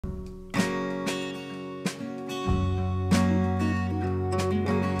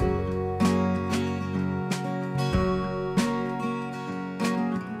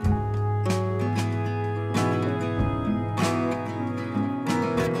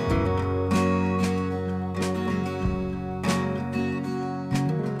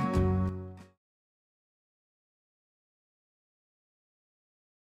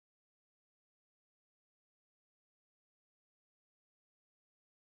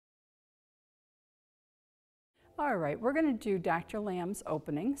All right, we're going to do Dr. Lamb's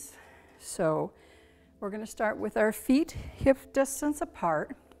openings. So we're going to start with our feet hip distance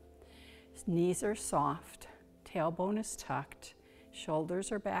apart. Knees are soft, tailbone is tucked,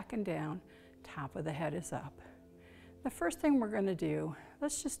 shoulders are back and down, top of the head is up. The first thing we're going to do,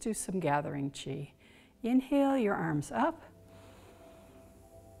 let's just do some gathering chi. Inhale your arms up,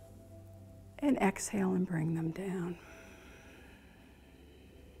 and exhale and bring them down.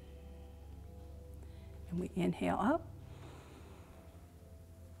 And we inhale up,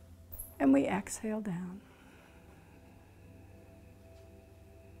 and we exhale down.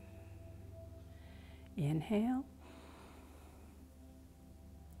 Inhale,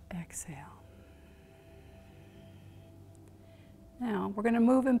 exhale. Now we're going to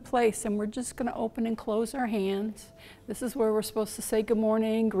move in place and we're just going to open and close our hands. This is where we're supposed to say good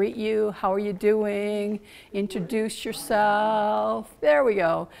morning, greet you, how are you doing, introduce yourself. There we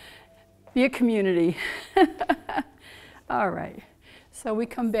go. Be a community. All right. So we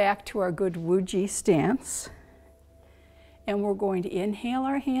come back to our good Wuji stance. And we're going to inhale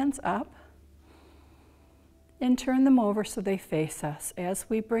our hands up and turn them over so they face us. As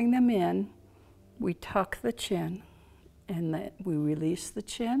we bring them in, we tuck the chin. And we release the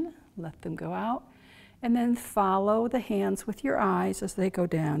chin, let them go out, and then follow the hands with your eyes as they go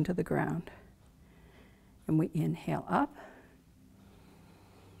down to the ground. And we inhale up,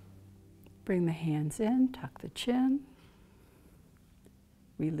 bring the hands in, tuck the chin,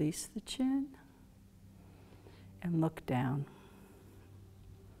 release the chin, and look down.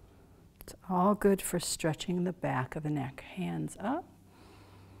 It's all good for stretching the back of the neck. Hands up,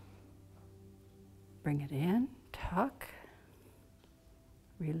 bring it in, tuck,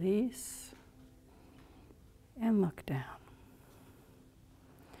 release, and look down.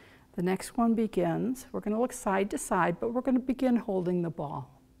 The next one begins. We're going to look side to side, but we're going to begin holding the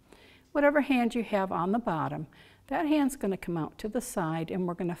ball. Whatever hand you have on the bottom, that hand's going to come out to the side, and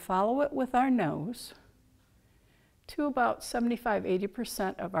we're going to follow it with our nose to about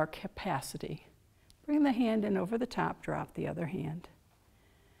 75–80% of our capacity. Bring the hand in over the top, drop the other hand.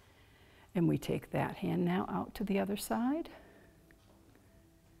 And we take that hand now out to the other side.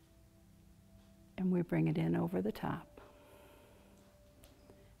 And we bring it in over the top.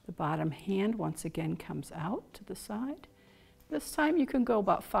 The bottom hand once again comes out to the side. This time you can go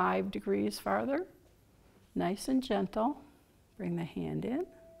about 5 degrees farther. Nice and gentle. Bring the hand in.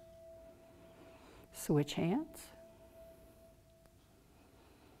 Switch hands.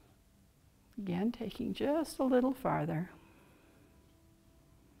 Again, taking just a little farther.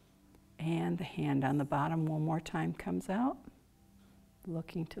 And the hand on the bottom one more time comes out.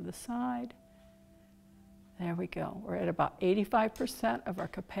 Looking to the side. There we go. We're at about 85% of our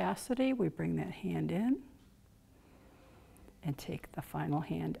capacity. We bring that hand in and take the final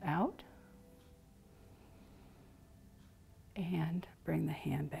hand out and bring the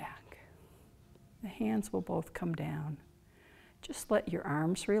hand back. The hands will both come down. Just let your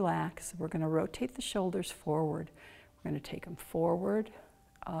arms relax. We're going to rotate the shoulders forward. We're going to take them forward,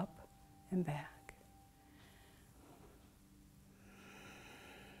 up, and back.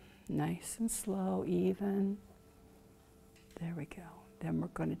 Nice and slow, even. There we go. Then we're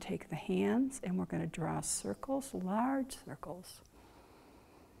going to take the hands and we're going to draw circles, large circles.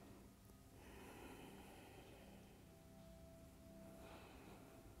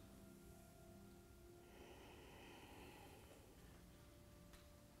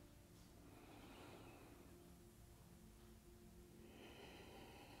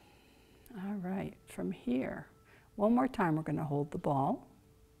 All right, from here, one more time we're going to hold the ball.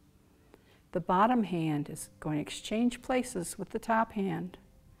 The bottom hand is going to exchange places with the top hand.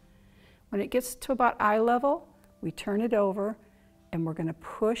 When it gets to about eye level, we turn it over and we're going to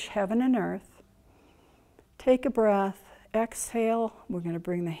push heaven and earth. Take a breath, exhale. We're going to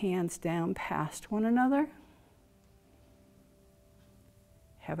bring the hands down past one another.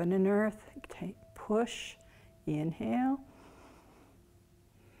 Heaven and earth, push, inhale.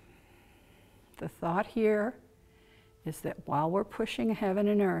 The thought here is that while we're pushing heaven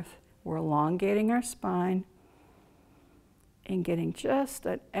and earth, we're elongating our spine and getting just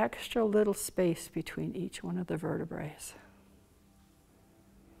an extra little space between each one of the vertebrae.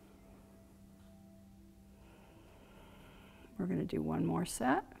 We're going to do one more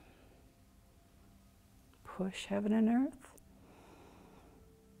set. Push heaven and earth.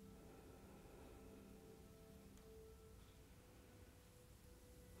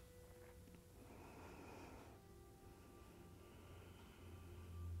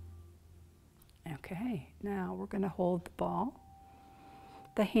 Okay, now we're going to hold the ball.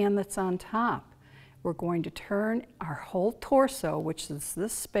 The hand that's on top, we're going to turn our whole torso, which is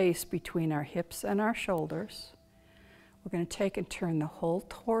this space between our hips and our shoulders. We're going to take and turn the whole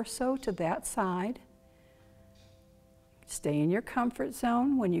torso to that side. Stay in your comfort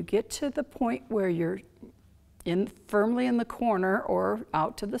zone. When you get to the point where you're firmly in the corner or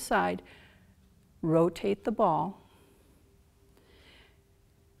out to the side, rotate the ball.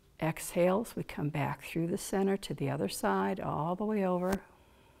 Exhales, we come back through the center to the other side, all the way over.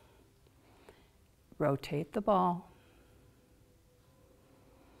 Rotate the ball.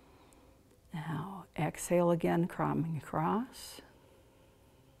 Now, exhale again, coming across.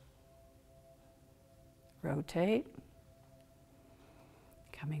 Rotate.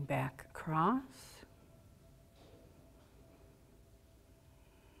 Coming back across.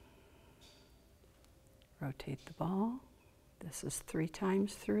 Rotate the ball. This is 3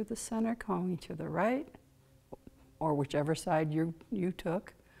 times through the center, going to the right, or whichever side you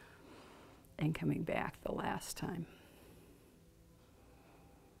took, and coming back the last time.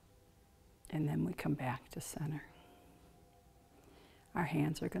 And then we come back to center. Our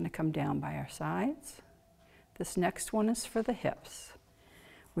hands are going to come down by our sides. This next one is for the hips.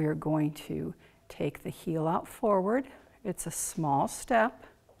 We are going to take the heel out forward. It's a small step.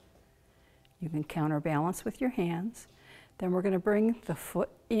 You can counterbalance with your hands. Then we're going to bring the foot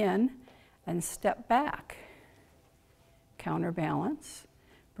in and step back. Counterbalance,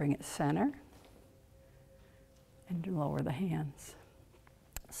 bring it center, and lower the hands.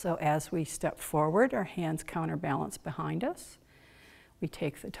 So as we step forward, our hands counterbalance behind us. We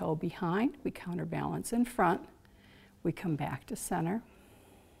take the toe behind, we counterbalance in front, we come back to center.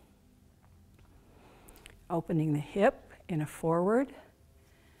 Opening the hip in a forward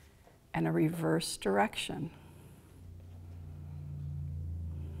and a reverse direction.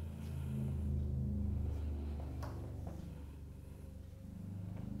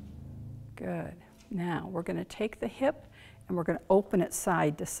 Good. Now we're going to take the hip and we're going to open it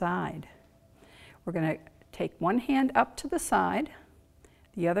side to side. We're going to take one hand up to the side,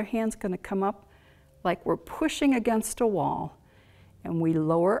 the other hand's going to come up like we're pushing against a wall, and we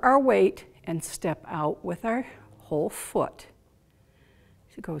lower our weight and step out with our whole foot.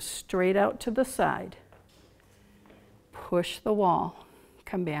 So go straight out to the side. Push the wall.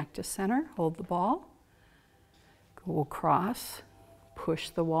 Come back to center, hold the ball. Go across, push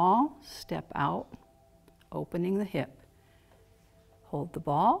the wall, step out, opening the hip. Hold the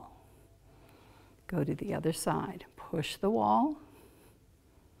ball. Go to the other side. Push the wall.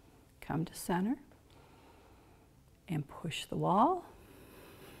 Come to center. And push the wall.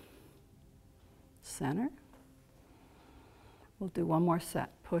 Center. We'll do one more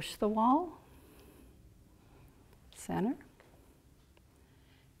set. Push the wall. Center.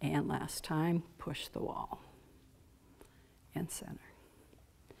 And last time, push the wall. And center.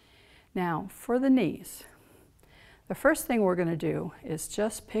 Now, for the knees, the first thing we're going to do is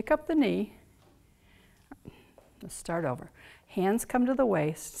just pick up the knee. Let's start over. Hands come to the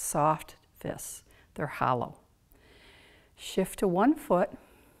waist, soft fists. They're hollow. Shift to one foot,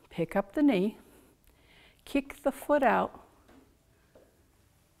 pick up the knee, kick the foot out,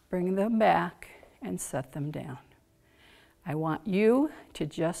 bring them back, and set them down. I want you to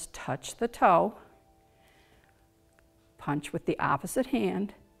just touch the toe, punch with the opposite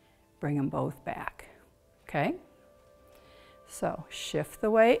hand, bring them both back, okay? So shift the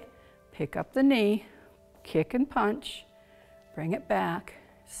weight, pick up the knee, kick and punch, bring it back,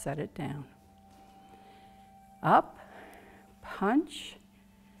 set it down. Up, punch,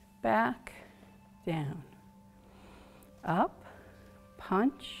 back, down. Up,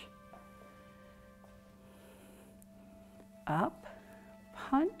 punch, up,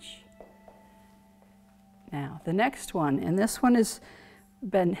 punch. Now the next one, and this one has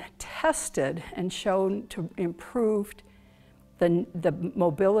been tested and shown to improve the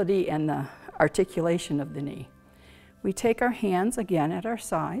mobility and the articulation of the knee. We take our hands again at our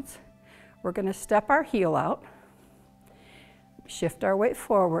sides. We're going to step our heel out, shift our weight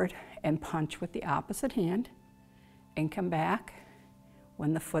forward, and punch with the opposite hand, and come back.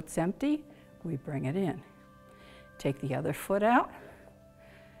 When the foot's empty, we bring it in. Take the other foot out,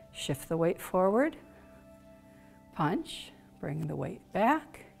 shift the weight forward, punch, bring the weight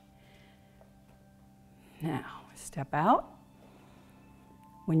back. Now, step out.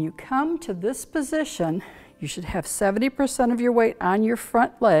 When you come to this position, you should have 70% of your weight on your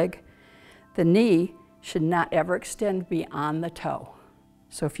front leg. The knee should not ever extend beyond the toe.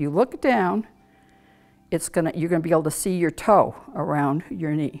 So if you look down, you're going to be able to see your toe around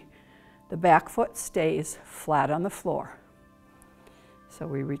your knee. The back foot stays flat on the floor. So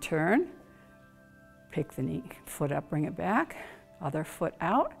we return, pick the knee, foot up, bring it back, other foot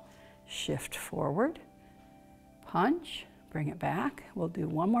out, shift forward, punch, bring it back. We'll do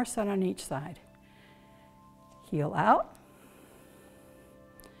one more set on each side. Heel out,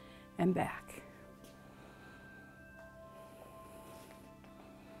 and back.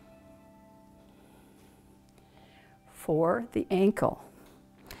 For the ankle,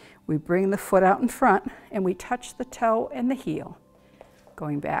 we bring the foot out in front and we touch the toe and the heel,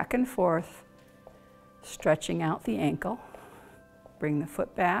 going back and forth, stretching out the ankle. Bring the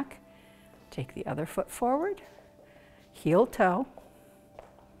foot back, take the other foot forward, heel toe,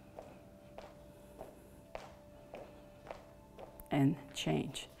 and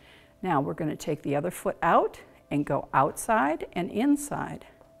change. Now we're going to take the other foot out and go outside and inside.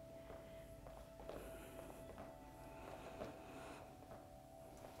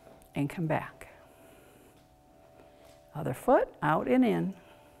 And come back. Other foot out and in.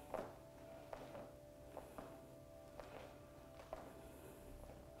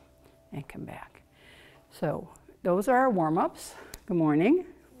 And come back. So those are our warm-ups. Good morning.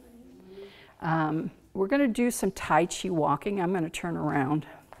 We're going to do some Tai Chi walking. I'm going to turn around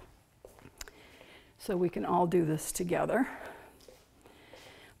so we can all do this together.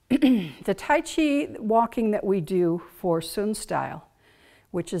 The Tai Chi walking that we do for Sun style,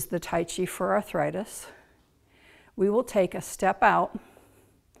 which is the Tai Chi for arthritis, we will take a step out.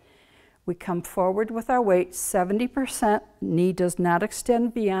 We come forward with our weight, 70%, knee does not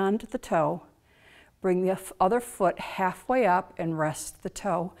extend beyond the toe. Bring the other foot halfway up and rest the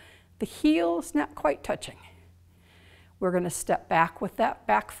toe. The heel is not quite touching. We're going to step back with that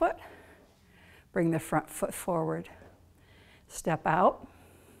back foot. Bring the front foot forward. Step out.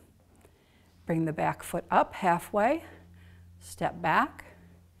 Bring the back foot up halfway. Step back.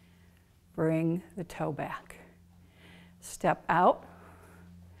 Bring the toe back. Step out.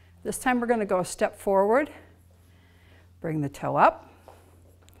 This time we're going to go a step forward. Bring the toe up.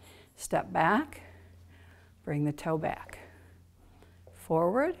 Step back. Bring the toe back.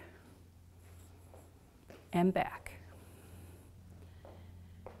 Forward and back.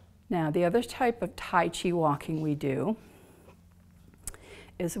 Now the other type of Tai Chi walking we do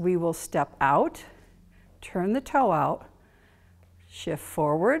is we will step out, turn the toe out, shift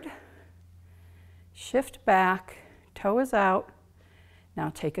forward, shift back, toe is out.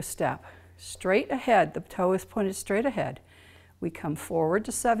 Now take a step straight ahead. The toe is pointed straight ahead. We come forward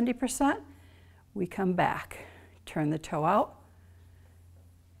to 70%. We come back, turn the toe out,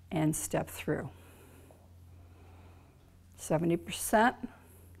 and step through. 70%,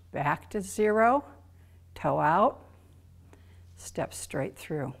 back to 0, toe out, step straight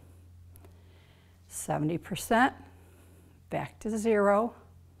through. 70%, back to 0,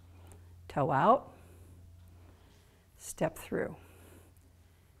 toe out, step through.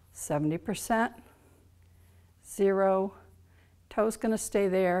 70%, 0, toe's going to stay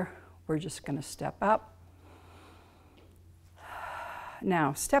there. We're just going to step up.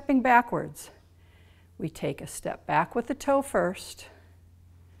 Now, stepping backwards, we take a step back with the toe first,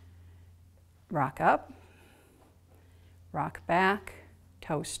 rock up, rock back,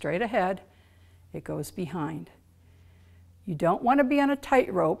 toe straight ahead, it goes behind. You don't want to be on a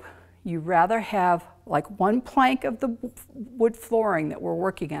tightrope. You rather have like one plank of the wood flooring that we're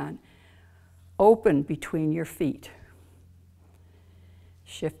working on open between your feet.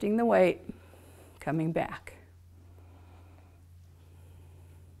 Shifting the weight, coming back.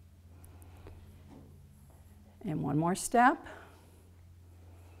 And one more step.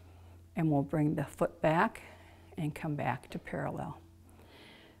 And we'll bring the foot back and come back to parallel.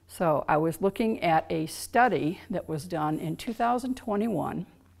 So I was looking at a study that was done in 2021.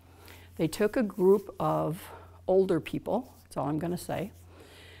 They took a group of older people, that's all I'm going to say,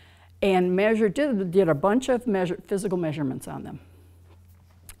 and did a bunch of physical measurements on them.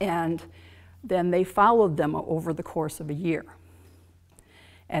 And then they followed them over the course of a year.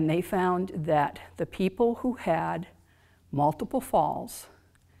 And they found that the people who had multiple falls,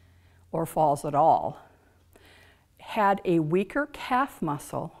 or falls at all, had a weaker calf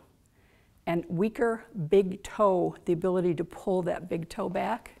muscle and weaker big toe, the ability to pull that big toe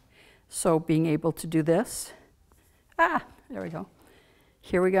back. So being able to do this, there we go.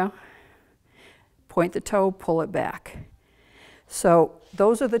 Here we go. Point the toe, pull it back. So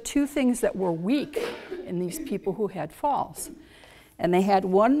those are the two things that were weak in these people who had falls. And they had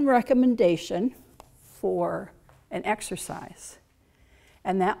one recommendation for an exercise.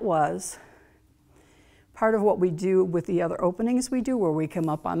 And that was part of what we do with the other openings we do where we come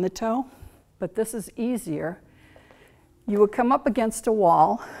up on the toe. But this is easier. You would come up against a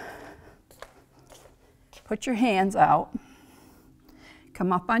wall, put your hands out,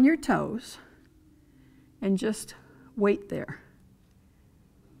 come up on your toes, and just wait there.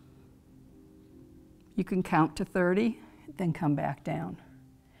 You can count to 30, then come back down.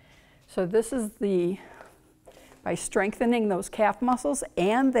 So this is the By strengthening those calf muscles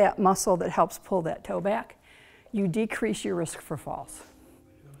and that muscle that helps pull that toe back, you decrease your risk for falls.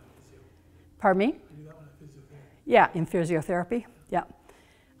 Pardon me? Yeah, in physiotherapy, yeah.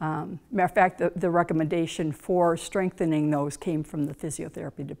 Matter of fact, the recommendation for strengthening those came from the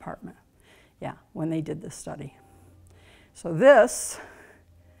physiotherapy department, yeah, when they did this study. So this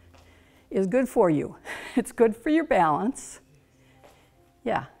is good for you. It's good for your balance,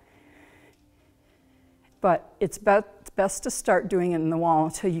 yeah. But it's best to start doing it in the wall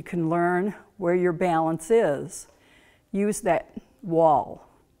until you can learn where your balance is. Use that wall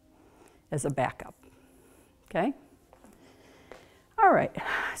as a backup, okay? All right,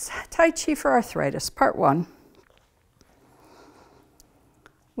 Tai Chi for arthritis, part 1.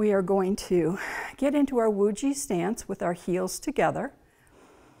 We are going to get into our Wuji stance with our heels together.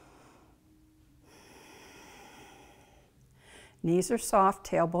 Knees are soft,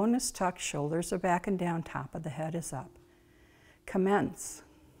 tailbone is tucked, shoulders are back and down, top of the head is up. Commence.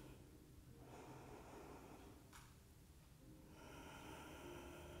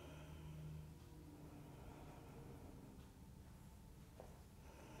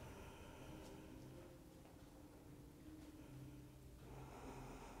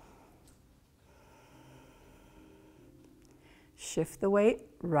 Shift the weight,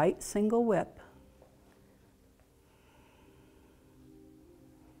 right single whip.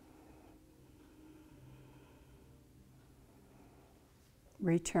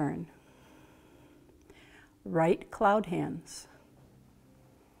 Return. Right cloud hands.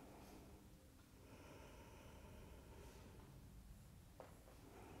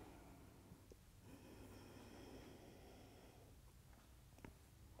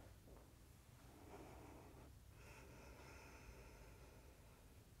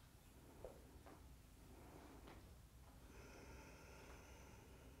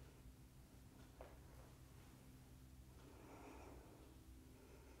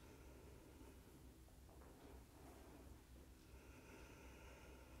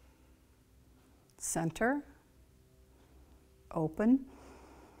 Center, open,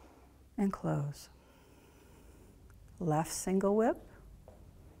 and close. Left single whip.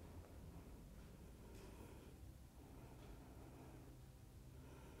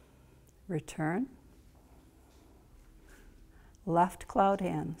 Return. Left cloud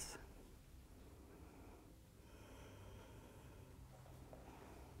hands.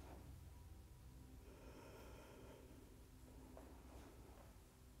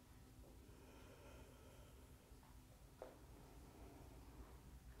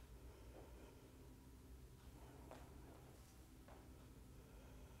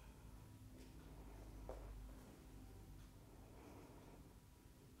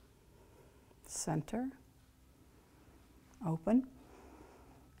 Center, open,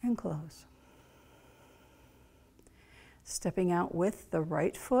 and close. Stepping out with the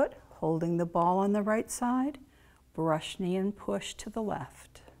right foot, holding the ball on the right side, brush knee and push to the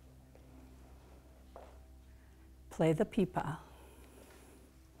left. Play the pipa.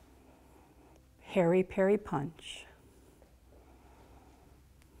 Hairy Perry punch.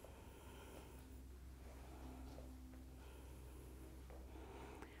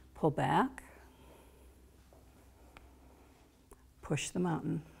 Pull back. Push the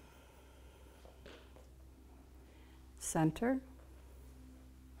mountain. Center,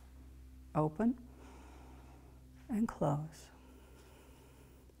 open, and close.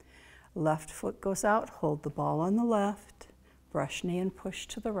 Left foot goes out, hold the ball on the left, brush knee and push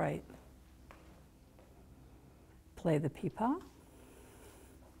to the right. Play the pipa.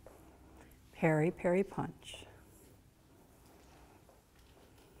 Perry Perry punch.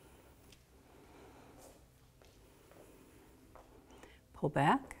 Pull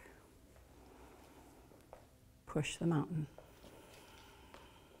back, push the mountain.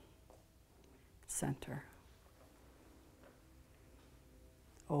 Center.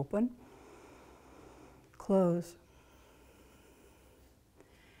 Open, close.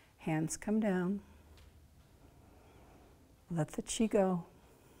 Hands come down. Let the chi go.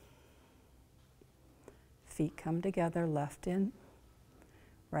 Feet come together, left in,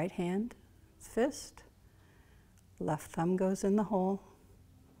 right hand, fist, left thumb goes in the hole.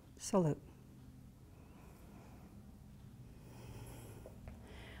 Salute.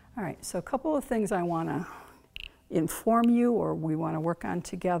 All right, so a couple of things I want to inform you or we want to work on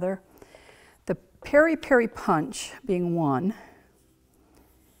together. The Perry Perry punch being one,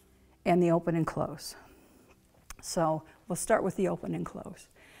 and the open and close. So we'll start with the open and close.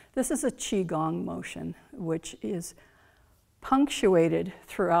 This is a Qigong motion, which is punctuated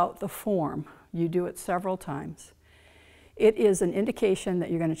throughout the form. You do it several times. It is an indication that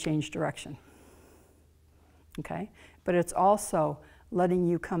you're going to change direction. okay? But it's also letting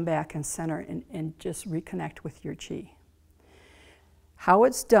you come back and center and just reconnect with your chi. How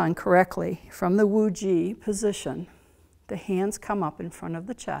it's done correctly, from the Wu Ji position, the hands come up in front of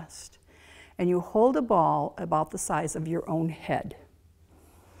the chest, and you hold a ball about the size of your own head,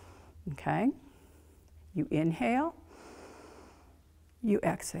 okay? You inhale, you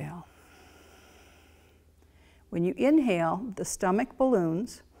exhale. When you inhale, the stomach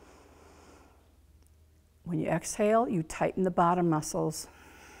balloons. When you exhale, you tighten the bottom muscles,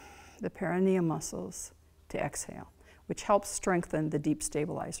 the perineum muscles, to exhale, which helps strengthen the deep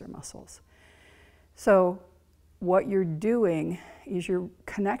stabilizer muscles. So what you're doing is you're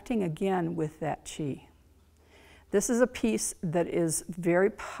connecting again with that chi. This is a piece that is very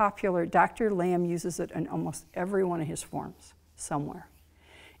popular. Dr. Lamb uses it in almost every one of his forms somewhere.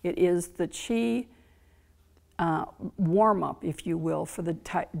 It is the chi warm-up, if you will, for the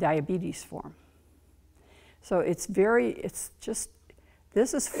diabetes form. So it's just,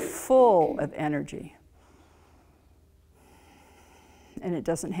 this is full of energy. And it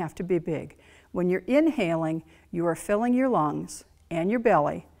doesn't have to be big. When you're inhaling, you are filling your lungs and your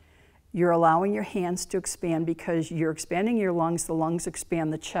belly. You're allowing your hands to expand because you're expanding your lungs, the lungs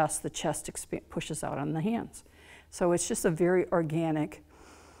expand the chest pushes out on the hands. So it's just a very organic.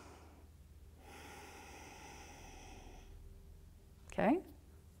 Okay,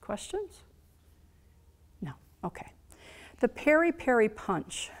 questions? No, okay. The peri-peri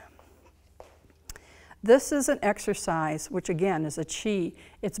punch. This is an exercise, which again is a chi.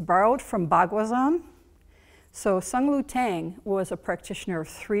 It's borrowed from Bagwazan. So Sung Lu Tang was a practitioner of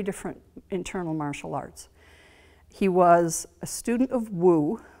 3 different internal martial arts. He was a student of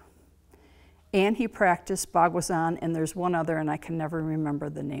Wu, and he practiced Bagwazan, and there's one other, and I can never remember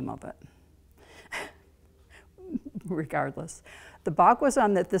the name of it. Regardless. The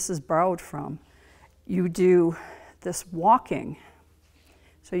Bagwazan that this is borrowed from, you do this walking.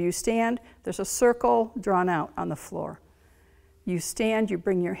 So you stand, there's a circle drawn out on the floor. You stand, you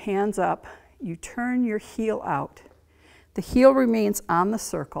bring your hands up, you turn your heel out. The heel remains on the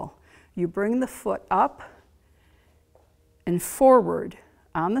circle. You bring the foot up and forward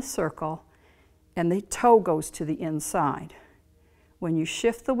on the circle, and the toe goes to the inside. When you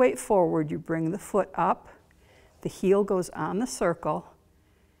shift the weight forward, you bring the foot up, the heel goes on the circle,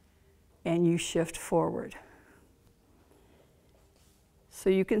 and you shift forward. So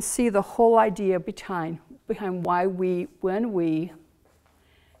you can see the whole idea behind why when we,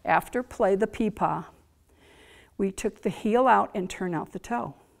 after play the pipa, we took the heel out and turn out the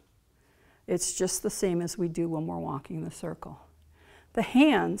toe. It's just the same as we do when we're walking the circle. The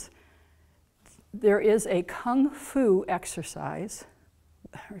hands, there is a Kung Fu exercise.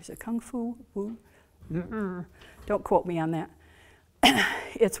 Or is it Kung Fu? Wu? Don't quote me on that.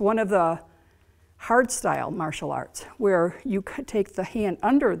 It's one of the hard style martial arts where you take the hand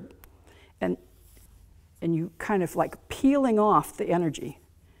under and you kind of like peeling off the energy.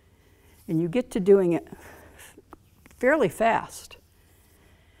 And you get to doing it fairly fast.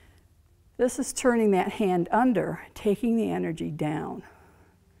 This is turning that hand under, taking the energy down.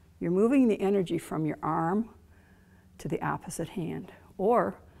 You're moving the energy from your arm to the opposite hand,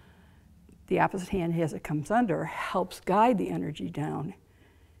 or the opposite hand as it comes under helps guide the energy down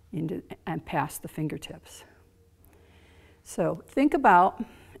into and past the fingertips. So think about,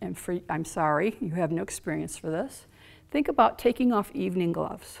 and I'm sorry, you have no experience for this, think about taking off evening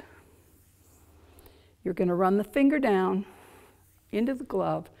gloves. You're going to run the finger down into the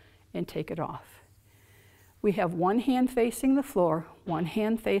glove and take it off. We have one hand facing the floor, one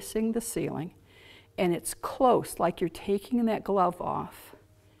hand facing the ceiling, and it's close, like you're taking that glove off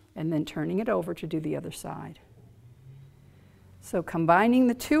and then turning it over to do the other side. So combining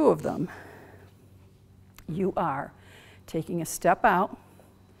the two of them, you are taking a step out.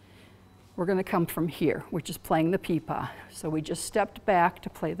 We're going to come from here, which is playing the pipa. So we just stepped back to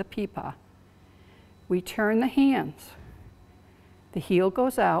play the pipa. We turn the hands. The heel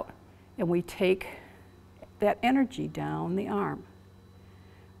goes out, and we take that energy down the arm.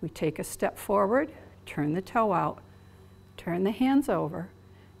 We take a step forward, turn the toe out, turn the hands over,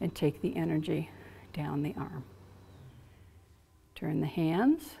 and take the energy down the arm. Turn the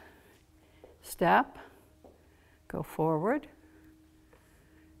hands, step, go forward,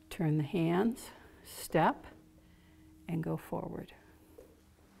 turn the hands, step, and go forward.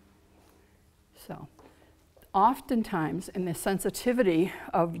 So, oftentimes in the sensitivity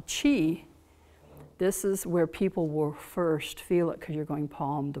of chi, this is where people will first feel it because you're going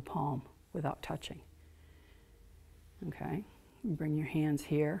palm to palm without touching. Okay, bring your hands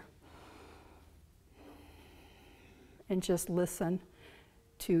here. And just listen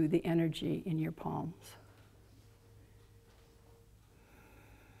to the energy in your palms.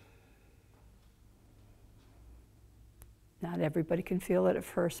 Not everybody can feel it at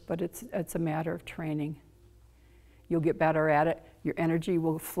first, but it's a matter of training. You'll get better at it, your energy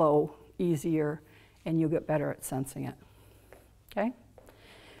will flow easier, and you'll get better at sensing it. Okay?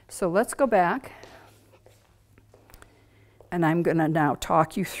 So let's go back, and I'm going to now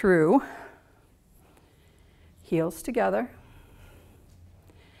talk you through heels together.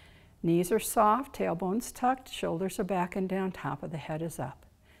 Knees are soft, tailbones tucked, shoulders are back and down, top of the head is up.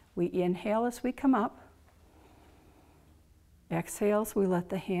 We inhale as we come up. Exhale as we let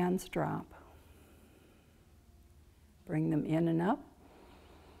the hands drop. Bring them in and up.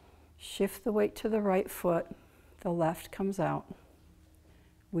 Shift the weight to the right foot. The left comes out.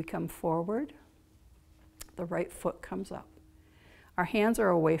 We come forward. The right foot comes up. Our hands are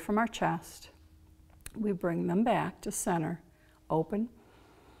away from our chest. We bring them back to center. Open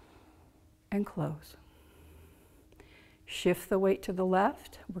and close. Shift the weight to the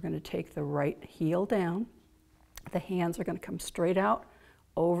left. We're going to take the right heel down. The hands are going to come straight out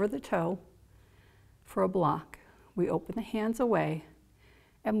over the toe for a block. We open the hands away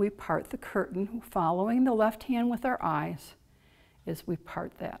and we part the curtain, following the left hand with our eyes as we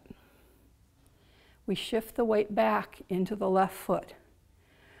part that. We shift the weight back into the left foot.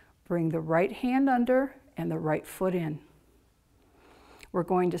 Bring the right hand under and the right foot in. We're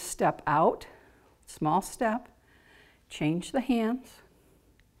going to step out, small step, change the hands,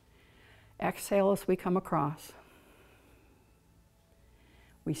 exhale as we come across.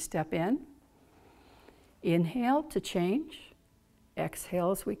 We step in, inhale to change,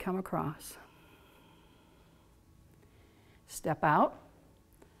 exhale as we come across. Step out,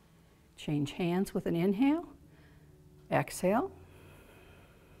 change hands with an inhale, exhale.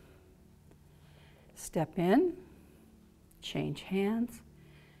 Step in, change hands,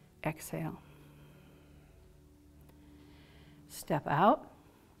 exhale. Step out,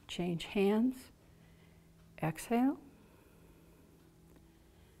 change hands, exhale.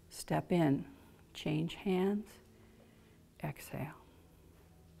 Step in, change hands, exhale.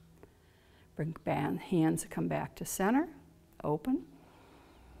 Bring hands, come back to center, open,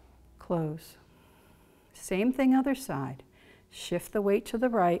 close. Same thing other side. Shift the weight to the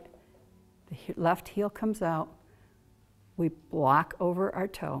right, the left heel comes out, we block over our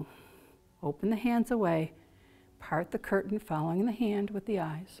toe. Open the hands away, part the curtain following the hand with the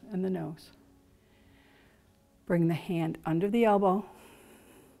eyes and the nose. Bring the hand under the elbow,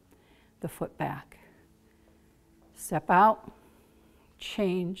 the foot back. Step out,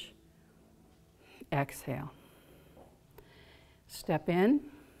 change, exhale. Step in,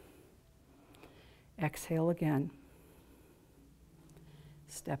 exhale again.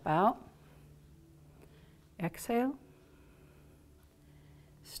 Step out, exhale.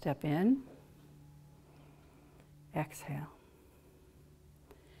 Step in, exhale.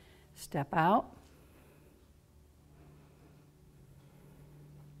 Step out,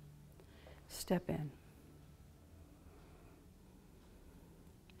 step in.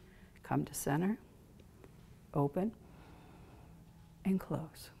 Come to center, open, and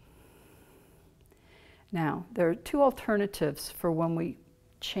close. Now, there are two alternatives for when we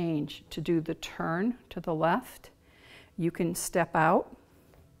change to do the turn to the left. You can step out,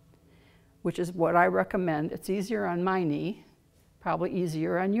 which is what I recommend. It's easier on my knee, probably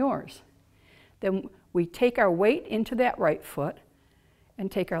easier on yours. Then we take our weight into that right foot and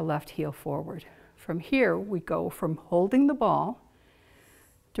take our left heel forward. From here, we go from holding the ball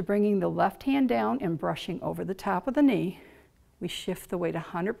to bringing the left hand down and brushing over the top of the knee. We shift the weight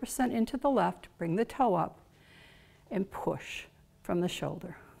 100% into the left, bring the toe up, and push from the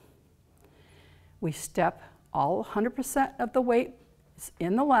shoulder. We step all 100% of the weight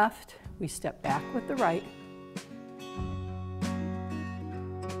in the left, we step back with the right,